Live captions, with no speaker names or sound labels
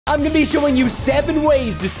I'm gonna be showing you 7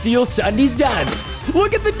 ways to steal SSundee's diamonds.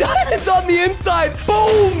 Look at the diamonds on the inside.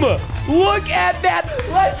 Boom! Look at that.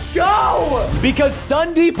 Let's go! Because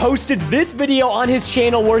SSundee posted this video on his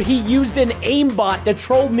channel where he used an aimbot to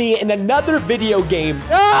troll me in another video game.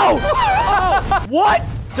 No! Oh, what?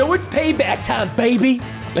 So it's payback time, baby.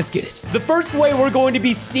 Let's get it. The first way we're going to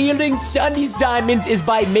be stealing SSundee's diamonds is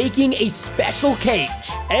by making a special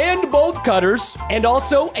cage and bolt cutters and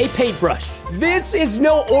also a paintbrush. This is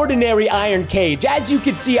no ordinary iron cage. As you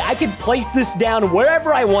can see, I can place this down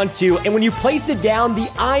wherever I want to, and when you place it down, the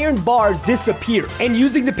iron bars disappear. And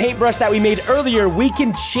using the paintbrush that we made earlier, we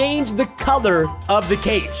can change the color of the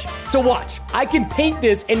cage. So watch, I can paint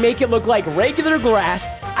this and make it look like regular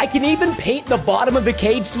grass. I can even paint the bottom of the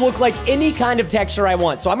cage to look like any kind of texture I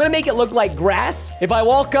want. So I'm gonna make it look like grass. If I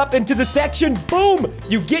walk up into the section, boom,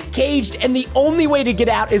 you get caged, and the only way to get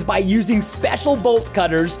out is by using special bolt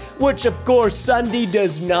cutters, which of course SSundee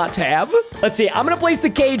does not have. Let's see, I'm gonna place the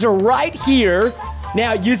cage right here.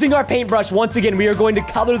 Now, using our paintbrush, once again, we are going to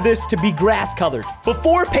color this to be grass colored.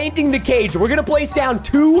 Before painting the cage, we're gonna place down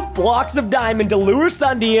 2 blocks of diamond to lure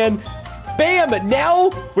SSundee in. Bam! Now,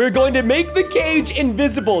 we're going to make the cage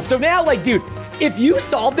invisible. So now, like, dude, if you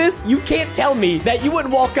saw this, you can't tell me that you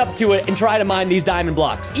wouldn't walk up to it and try to mine these diamond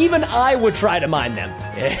blocks. Even I would try to mine them.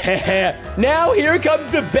 Now, here comes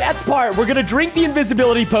the best part. We're gonna drink the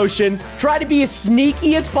invisibility potion, try to be as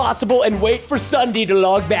sneaky as possible, and wait for SSundee to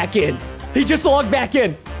log back in. He just logged back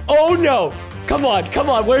in. Oh, no. Come on, come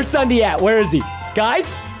on. Where's SSundee at? Where is he?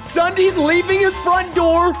 Guys, SSundee's leaving his front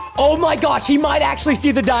door. Oh, my gosh. He might actually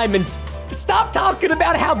see the diamonds. Stop talking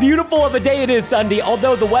about how beautiful of a day it is, SSundee.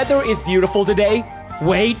 Although the weather is beautiful today.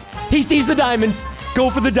 Wait, he sees the diamonds. Go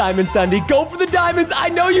for the diamonds, SSundee. Go for the diamonds. I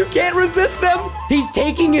know you can't resist them. He's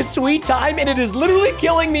taking his sweet time, and it is literally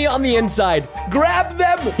killing me on the inside. Grab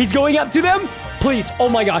them. He's going up to them. Please. Oh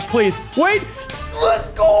my gosh, please. Wait. Let's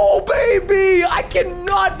go, baby. I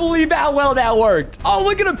cannot believe how well that worked. Oh,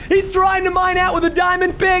 look at him. He's trying to mine out with a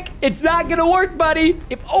diamond pick. It's not gonna work, buddy.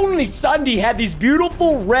 If only SSundee had these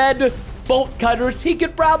beautiful red bolt cutters, he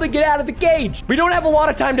could probably get out of the cage. We don't have a lot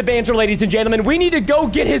of time to banter, ladies and gentlemen. We need to go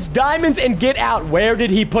get his diamonds and get out. Where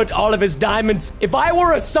did he put all of his diamonds? If I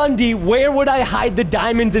were a SSundee, where would I hide the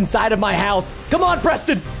diamonds inside of my house? Come on,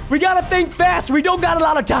 Preston. We gotta think fast. We don't got a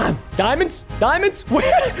lot of time. Diamonds? Diamonds?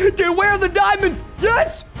 Where? Dude, where are the diamonds?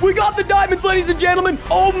 Yes! We got the diamonds, ladies and gentlemen.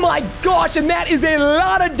 Oh my gosh, and that is a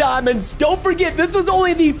lot of diamonds. Don't forget, this was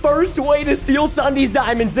only the first way to steal SSundee's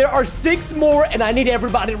diamonds. There are 6 more, and I need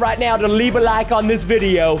everybody right now to leave a like on this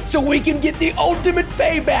video so we can get the ultimate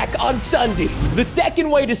payback on SSundee. The second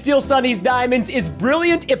way to steal SSundee's diamonds is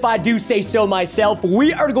brilliant, if I do say so myself.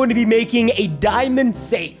 We are going to be making a diamond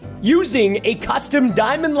safe using a custom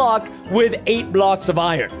diamond lock with 8 blocks of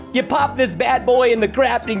iron. You pop this bad boy in the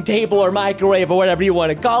crafting table or microwave or whatever you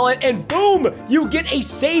want to call it, and boom, you get a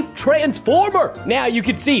safe transformer. Now you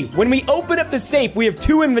can see, when we open up the safe, we have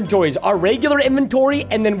 2 inventories, our regular inventory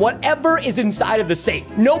and then whatever is inside of the safe.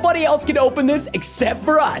 Nobody else can open this except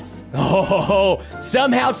for us. Oh,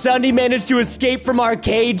 somehow SSundee managed to escape from our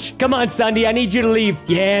cage. Come on, SSundee, I need you to leave.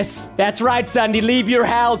 Yes, that's right, SSundee, leave your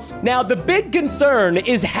house. Now, the big concern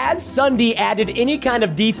is, has SSundee added any kind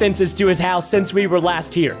of defenses to his house since we were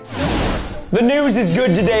last here? The news is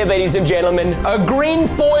good today, ladies and gentlemen. A green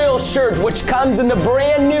foil shirt, which comes in the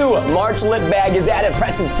brand new March lit bag, is at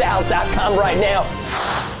PrestonPlayz.com right now.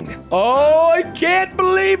 Oh, I can't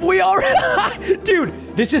believe we are... Dude,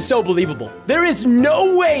 this is so believable. There is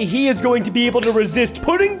no way he is going to be able to resist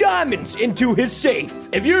putting diamonds into his safe.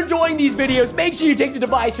 If you're enjoying these videos, make sure you take the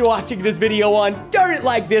device you're watching this video on, turn it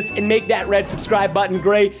like this, and make that red subscribe button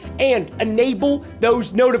gray, and enable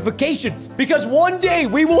those notifications. Because one day,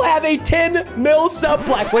 we will have a 10 mil sub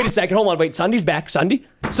plaque. Wait a second, hold on, wait, SSundee's back, SSundee?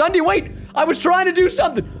 SSundee, wait, I was trying to do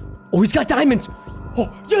something. Oh, he's got diamonds.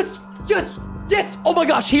 Oh, yes, yes. Yes! Oh my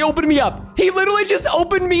gosh, he opened me up. He literally just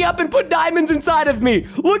opened me up and put diamonds inside of me.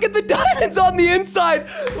 Look at the diamonds on the inside.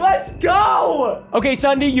 Let's go! Okay,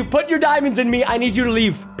 SSundee, you've put your diamonds in me. I need you to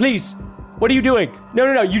leave, please. What are you doing?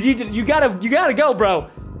 No. You gotta go, bro.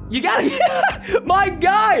 You gotta, my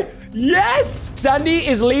guy! Yes! SSundee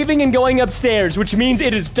is leaving and going upstairs, which means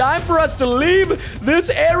it is time for us to leave this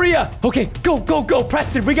area. Okay, go,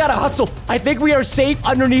 Preston, we gotta hustle. I think we are safe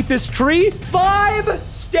underneath this tree. 5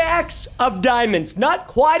 stacks of diamonds. Not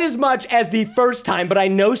quite as much as the first time, but I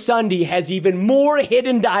know SSundee has even more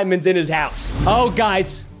hidden diamonds in his house. Oh,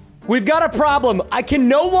 guys. We've got a problem. I can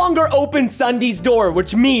no longer open SSundee's door,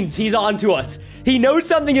 which means he's on to us. He knows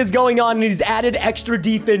something is going on and he's added extra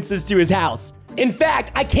defenses to his house. In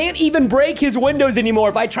fact, I can't even break his windows anymore.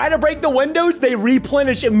 If I try to break the windows, they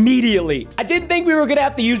replenish immediately. I didn't think we were gonna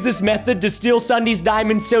have to use this method to steal SSundee's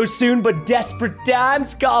diamonds so soon, but desperate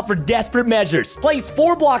times call for desperate measures. Place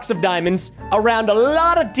 4 blocks of diamonds around a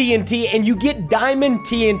lot of TNT, and you get diamond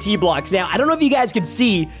TNT blocks. Now, I don't know if you guys can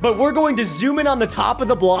see, but we're going to zoom in on the top of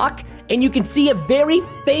the block, and you can see a very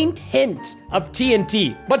faint hint of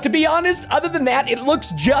TNT. But to be honest, other than that, it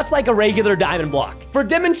looks just like a regular diamond block. For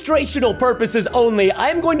demonstrational purposes only, I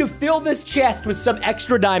am going to fill this chest with some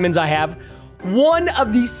extra diamonds I have, one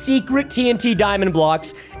of these secret TNT diamond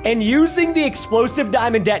blocks, and using the explosive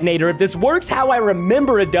diamond detonator, if this works how I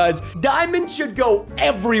remember it does, diamonds should go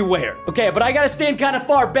everywhere. Okay, but I gotta stand kind of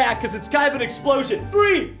far back because it's kind of an explosion.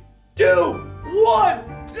 3, 2, 1,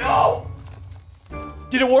 go!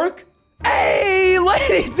 Did it work? Hey,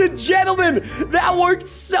 ladies and gentlemen, that worked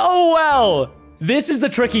so well. This is the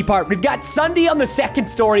tricky part. We've got SSundee on the 2nd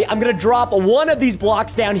story. I'm gonna drop one of these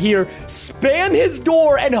blocks down here, spam his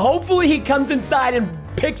door, and hopefully he comes inside and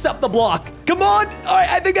picks up the block. Come on. All right,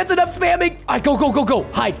 I think that's enough spamming. All right, go, go, go, go.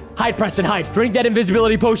 Hide, hide, Preston, hide. Drink that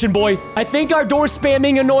invisibility potion, boy. I think our door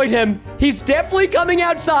spamming annoyed him. He's definitely coming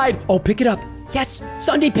outside. Oh, pick it up. Yes,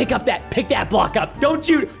 SSundee, pick that block up. Don't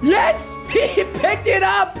you? Yes, he picked it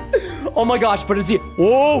up. Oh my gosh, but is he?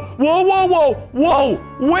 Whoa, whoa, whoa, whoa,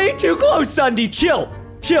 whoa. Way too close, SSundee. Chill,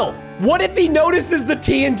 chill. What if he notices the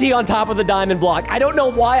TNT on top of the diamond block? I don't know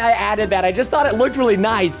why I added that. I just thought it looked really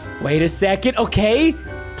nice. Wait a second, okay.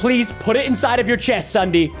 Please put it inside of your chest,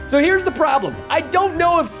 SSundee. So here's the problem. I don't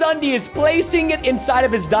know if SSundee is placing it inside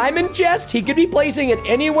of his diamond chest. He could be placing it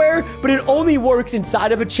anywhere, but it only works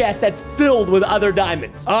inside of a chest that's filled with other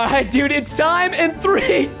diamonds. All right, dude, it's time in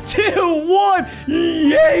 3, 2, 1,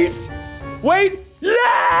 yeet. Wait.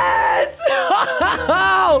 Yes!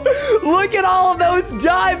 Look at all of those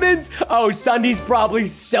diamonds. Oh, SSundee's probably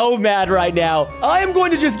so mad right now. I am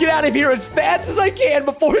going to just get out of here as fast as I can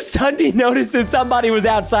before SSundee notices somebody was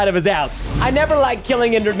outside of his house. I never like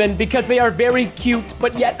killing Endermen because they are very cute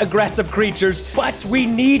but yet aggressive creatures, but we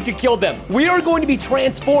need to kill them. We are going to be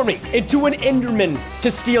transforming into an Enderman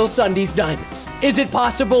to steal SSundee's diamonds. Is it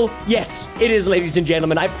possible? Yes, it is, ladies and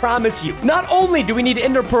gentlemen. I promise you. Not only do we need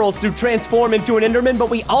ender pearls to transform into an Enderman, but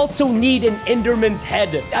we also need an Enderman's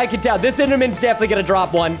head. I can tell this Enderman's definitely gonna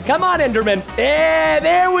drop one. Come on, Enderman. Yeah,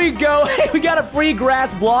 there we go. We got a free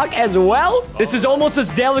grass block as well. This is almost as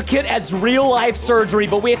delicate as real life surgery,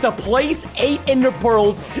 but we have to place 8 ender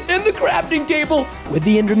pearls in the crafting table with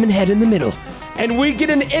the Enderman head in the middle. And we get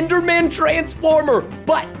an Enderman transformer.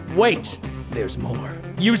 But wait, there's more.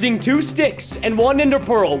 Using 2 sticks and 1 ender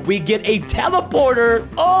pearl, we get a teleporter.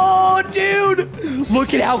 Oh, dude.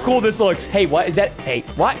 Look at how cool this looks. Hey, what is that? Hey,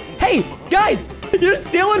 what? Hey, guys, you're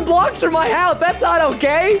stealing blocks from my house. That's not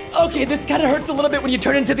okay. Okay, this kind of hurts a little bit when you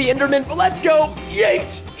turn into the Enderman, but let's go.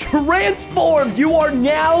 Yeet. Transformed. You are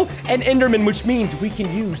now an Enderman, which means we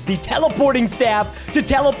can use the teleporting staff to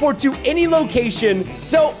teleport to any location.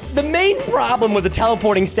 So the main problem with the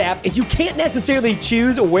teleporting staff is you can't necessarily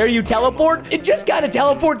choose where you teleport. It just kind of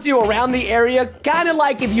teleports you around the area, kind of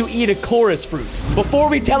like if you eat a chorus fruit. Before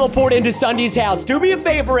we teleport into SSundee's house, do me a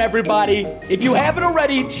favor, everybody. If you haven't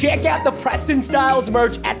already, check out the Preston Styles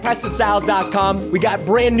merch at PrestonStyles.com. We got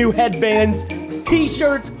brand new headbands,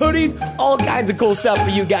 t-shirts, hoodies, all kinds of cool stuff for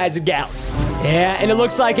you guys and gals. Yeah, and it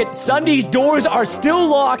looks like it. SSundee's doors are still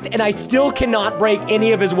locked, and I still cannot break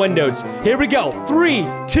any of his windows. Here we go. 3,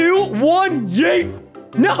 2, 1, yeet.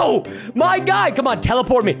 No, my guy, come on,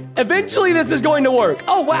 teleport me. Eventually, this is going to work.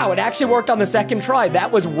 Oh, wow, it actually worked on the 2nd try.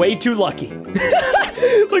 That was way too lucky.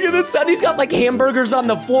 Look at this, SSundee's got like hamburgers on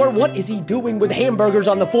the floor. What is he doing with hamburgers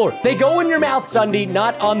on the floor? They go in your mouth, SSundee,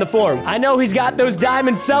 not on the floor. I know he's got those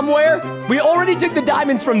diamonds somewhere. We already took the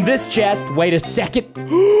diamonds from this chest. Wait a second.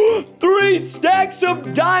 3 stacks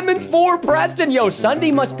of diamonds for Preston. Yo,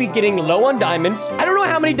 SSundee must be getting low on diamonds. I don't know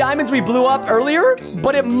how many diamonds we blew up earlier,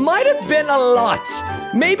 but it might have been a lot.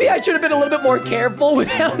 Maybe I should have been a little bit more careful with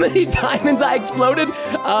how many diamonds I exploded.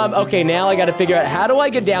 Okay, now I gotta figure out how do I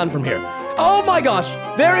get down from here. Oh my gosh,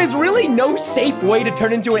 there is really no safe way to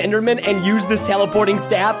turn into an Enderman and use this teleporting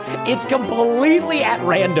staff. It's completely at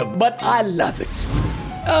random, but I love it.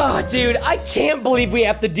 Oh, dude, I can't believe we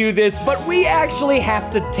have to do this, but we actually have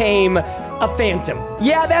to tame a phantom.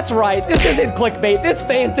 Yeah, that's right. This isn't clickbait. This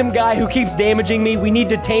phantom guy who keeps damaging me, we need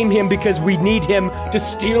to tame him because we need him to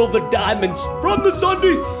steal the diamonds from the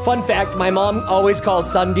SSundee. Fun fact, my mom always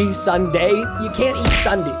calls SSundee Sunday. You can't eat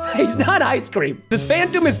SSundee. He's not ice cream. This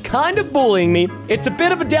phantom is kind of bullying me. It's a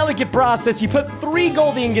bit of a delicate process. You put 3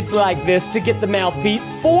 gold ingots like this to get the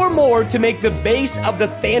mouthpiece, 4 more to make the base of the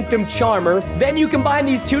phantom charmer. Then you combine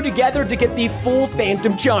these 2 together to get the full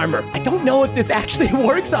phantom charmer. I don't know if this actually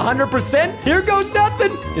works 100%. Here goes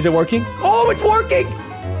nothing. Is it working? Oh, it's working.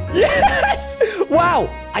 Yes! Wow,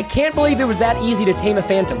 I can't believe it was that easy to tame a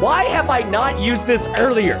phantom. Why have I not used this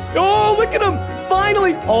earlier? Oh, look at him.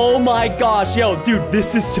 Finally. Oh my gosh, yo, dude,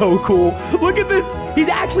 this is so cool. Look at this. He's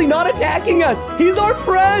actually not attacking us. He's our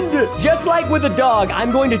friend. Just like with a dog,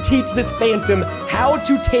 I'm going to teach this phantom how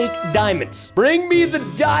to take diamonds. Bring me the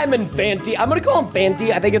diamond, Fanty. I'm gonna call him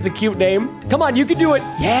Fanty. I think it's a cute name. Come on, you can do it.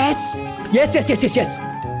 Yes. Yes, yes, yes, yes, yes.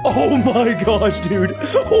 Oh my gosh, dude.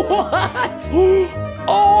 What?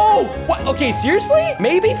 Oh, what? Okay, seriously?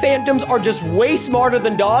 Maybe phantoms are just way smarter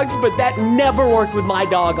than dogs, but that never worked with my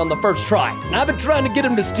dog on the first try. And I've been trying to get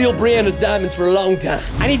him to steal Brianna's diamonds for a long time.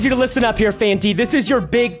 I need you to listen up here, Fanty. This is your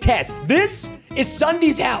big test. This is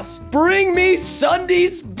SSundee's house. Bring me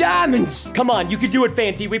SSundee's diamonds. Come on, you can do it,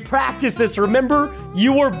 Fanty. We practiced this, remember?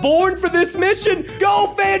 You were born for this mission.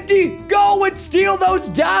 Go, Fanty. Go and steal those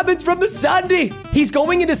diamonds from the SSundee. He's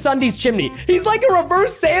going into SSundee's chimney. He's like a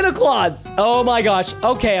reverse Santa Claus. Oh my gosh.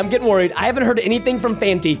 Okay, I'm getting worried. I haven't heard anything from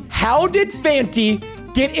Fanty. How did Fanty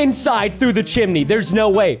get inside through the chimney? There's no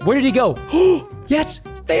way. Where did he go? Yes,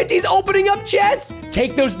 Fanty's opening up chests.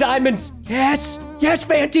 Take those diamonds. Yes. Yes,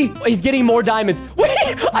 Fanty. He's getting more diamonds.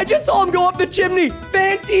 Wait, I just saw him go up the chimney.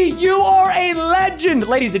 Fanty, you are a legend.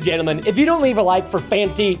 Ladies and gentlemen, if you don't leave a like for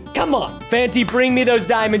Fanty, come on. Fanty, bring me those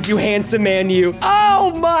diamonds, you handsome man, you.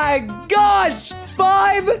 Oh my gosh.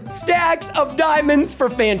 5 stacks of diamonds for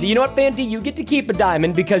Fanty. You know what, Fanty? You get to keep a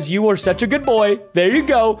diamond because you are such a good boy. There you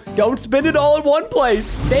go. Don't spend it all in one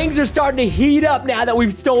place. Things are starting to heat up now that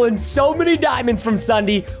we've stolen so many diamonds from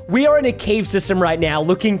SSundee. We are in a cave system right now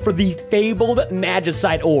looking for the fabled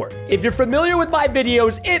magicite ore. If you're familiar with my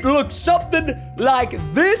videos, it looks something like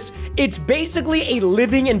this. It's basically a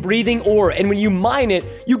living and breathing ore, and when you mine it,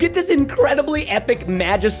 you get this incredibly epic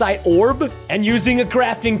magicite orb, and using a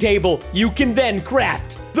crafting table, you can then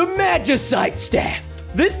craft the magicite staff.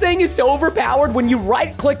 This thing is so overpowered, when you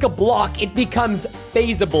right-click a block, it becomes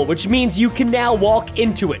phaseable, which means you can now walk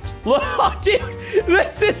into it. Look, dude,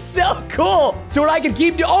 this is so cool. So what I can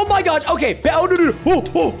keep doing, oh my gosh, okay.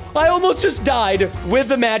 I almost just died with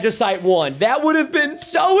the magicite one. That would have been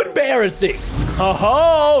so embarrassing.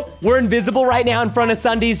 Oh, we're invisible right now in front of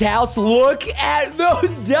SSundee's house. Look at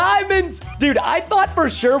those diamonds. Dude, I thought for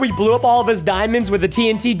sure we blew up all of his diamonds with a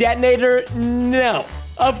TNT detonator. No.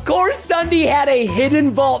 Of course, SSundee had a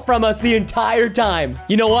hidden vault from us the entire time.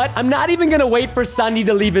 You know what? I'm not even gonna wait for SSundee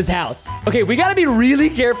to leave his house. Okay, we gotta be really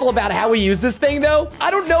careful about how we use this thing, though.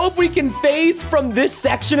 I don't know if we can phase from this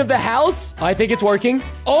section of the house. I think it's working.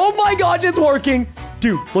 Oh my gosh, it's working.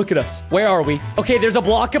 Dude, look at us. Where are we? Okay, there's a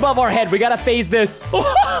block above our head. We gotta phase this.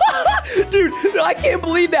 Dude, I can't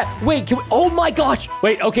believe that. Wait, can we, oh my gosh.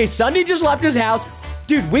 Wait, okay, SSundee just left his house.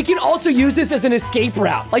 Dude, we can also use this as an escape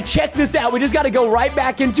route. Like, check this out. We just got to go right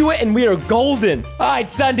back into it, and we are golden. All right,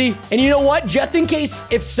 SSundee. And you know what? Just in case,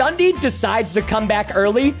 if SSundee decides to come back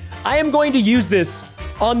early, I am going to use this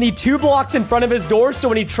on the 2 blocks in front of his door, so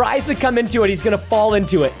when he tries to come into it, he's going to fall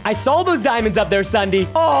into it. I saw those diamonds up there, SSundee.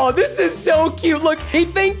 Oh, this is so cute. Look, he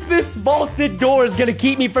thinks this vaulted door is going to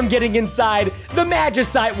keep me from getting inside. The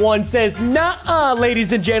magicite one says, nuh-uh,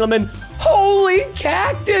 ladies and gentlemen. Holy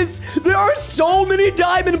cactus! There are so many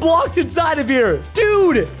diamond blocks inside of here.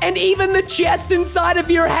 Dude, and even the chest inside of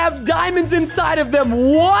here have diamonds inside of them.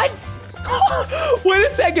 What? Wait a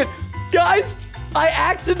second. Guys, I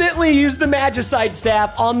accidentally used the magicite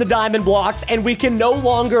staff on the diamond blocks, and we can no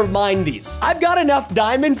longer mine these. I've got enough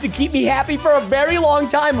diamonds to keep me happy for a very long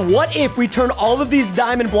time. What if we turn all of these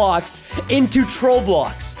diamond blocks into troll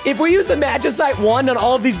blocks? If we use the magicite one on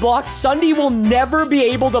all of these blocks, SSundee will never be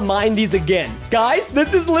able to mine these again. Guys,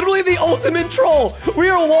 this is literally the ultimate troll. We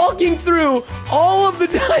are walking through all of the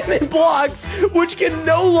diamond blocks, which can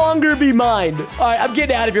no longer be mined. All right, I'm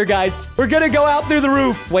getting out of here, guys. We're gonna go out through the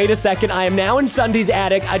roof. Wait a second, I am now in SSundee's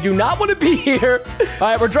attic. I do not want to be here. All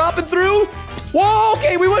right, we're dropping through. Whoa,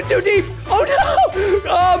 okay, we went too deep. Oh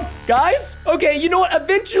no, guys, okay, you know what?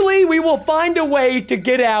 Eventually, we will find a way to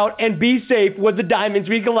get out and be safe with the diamonds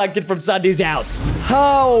we collected from SSundee's house.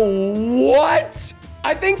 Oh, what?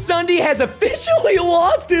 I think SSundee has officially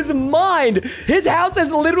lost his mind. His house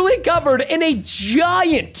is literally covered in a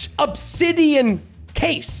giant obsidian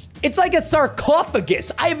case. It's like a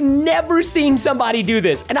sarcophagus. I have never seen somebody do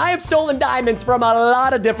this. And I have stolen diamonds from a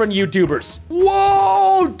lot of different YouTubers.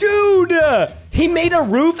 Whoa, dude. He made a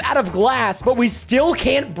roof out of glass, but we still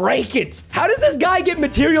can't break it. How does this guy get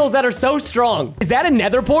materials that are so strong? Is that a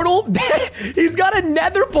nether portal? He's got a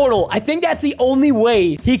nether portal. I think that's the only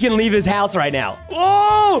way he can leave his house right now.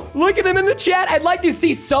 Oh, look at him in the chat. I'd like to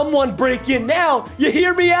see someone break in now. You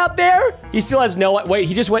hear me out there? He still has no, wait,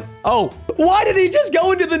 he just went, oh, why did he just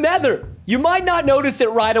go into the nether? You might not notice it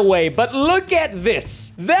right away, but look at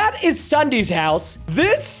this. That is SSundee's house.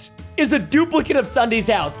 This is a duplicate of SSundee's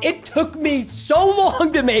house. It took me so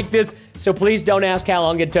long to make this, so please don't ask how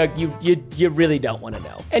long it took. You really don't want to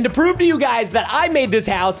know. And to prove to you guys that I made this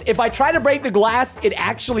house, if I try to break the glass, it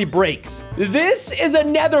actually breaks. This is a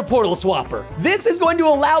nether portal swapper. This is going to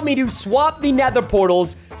allow me to swap the nether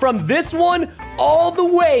portals from this one all the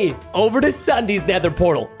way over to SSundee's nether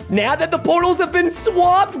portal. Now that the portals have been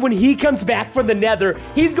swapped, when he comes back from the nether,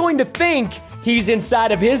 he's going to think he's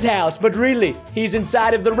inside of his house, but really, he's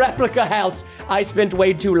inside of the replica house I spent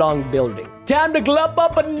way too long building. Time to glop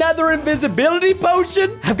up another invisibility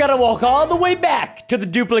potion. I've got to walk all the way back to the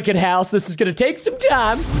duplicate house. This is going to take some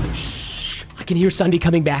time. Shh, I can hear SSundee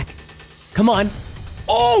coming back. Come on.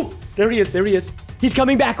 Oh, there he is, there he is. He's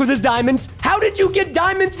coming back with his diamonds. How did you get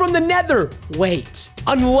diamonds from the nether? Wait,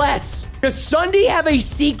 unless, does SSundee have a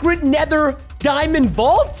secret nether diamond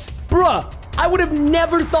vault? Bruh, I would have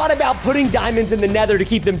never thought about putting diamonds in the nether to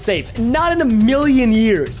keep them safe. Not in a million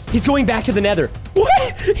years. He's going back to the nether.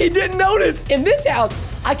 What? He didn't notice. In this house,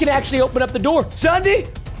 I can actually open up the door.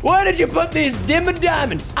 SSundee, where did you put these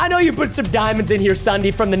diamonds? I know you put some diamonds in here,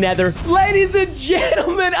 SSundee, from the nether. Ladies and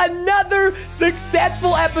gentlemen, another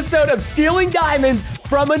successful episode of stealing diamonds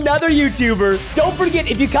from another YouTuber. Don't forget,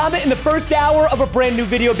 if you comment in the first hour of a brand new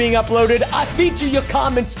video being uploaded, I feature your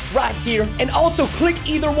comments right here. And also click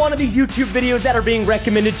either one of these YouTube videos that are being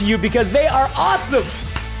recommended to you because they are awesome.